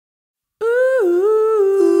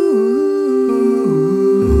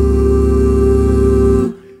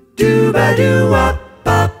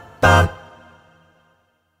ba-do-wop-bop-bop.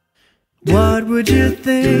 What would you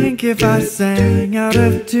think if I sang out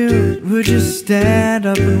of tune? Would you stand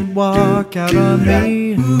up and walk out on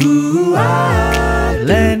me? Ooh-ah.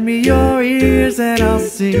 Lend me your ears and I'll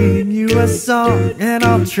sing you a song, and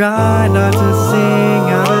I'll try not to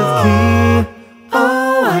sing out of key.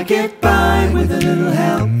 Oh, I get by with a little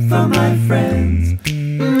help from my friends.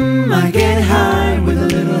 I get high with a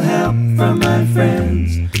little help from my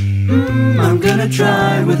friends. I'm gonna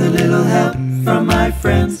try with a little help from my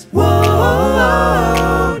friends.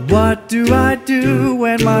 Whoa. What do I do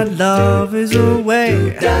when my love is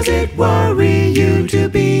away? Does it worry you to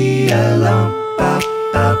be alone? Bop,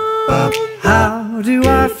 bop, bop. How do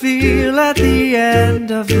I feel at the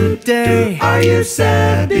end of the day? Are you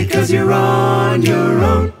sad because you're on your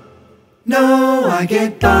own? No, I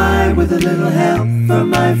get by with a little help from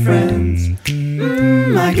my friends.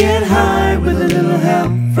 I get high with a little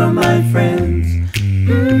help from my friends.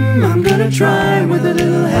 I'm gonna try with a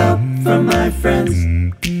little help from my friends.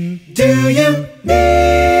 Do you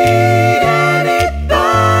need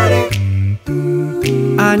anybody?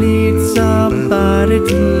 I need somebody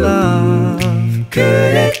to love.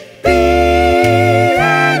 Could it be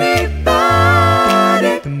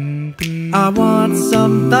anybody? I want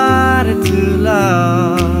somebody to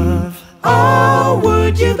love. Oh,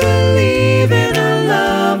 would you believe in a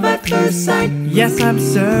love at first sight? Yes, I'm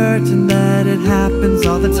certain that it happens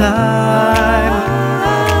all the time.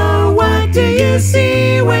 What do you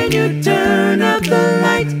see when you turn up the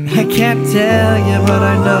light? I can't tell you, but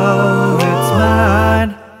I know it's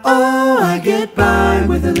mine. Oh, I get by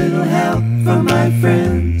with a little help from my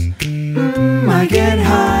friends. I get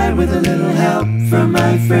high with a little help from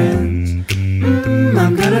my friends.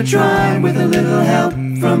 I'm gonna try with a little help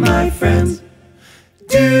from my friends.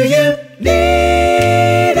 Do you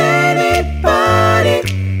need anybody?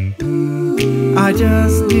 I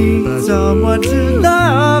just need someone to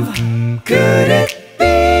love. Could it be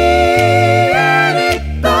anybody?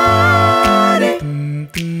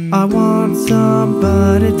 I want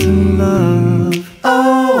somebody to love.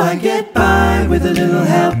 Oh, I get by with a little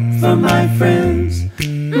help from my friends.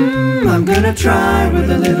 I'm gonna try with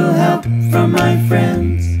a little help from my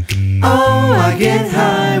friends. Oh, I get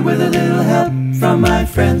high with a little help from my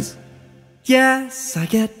friends. Yes, I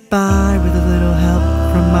get by with a little help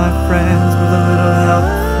from my friends, with a little help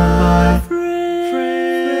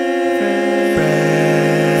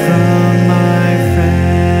from my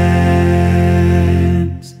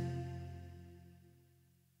friends.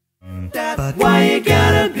 But why you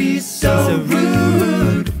gotta be so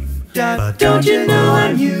rude? Don't you know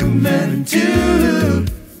I'm human too?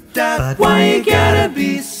 Why you gotta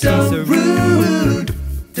be so rude?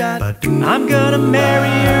 I'm gonna marry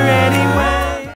her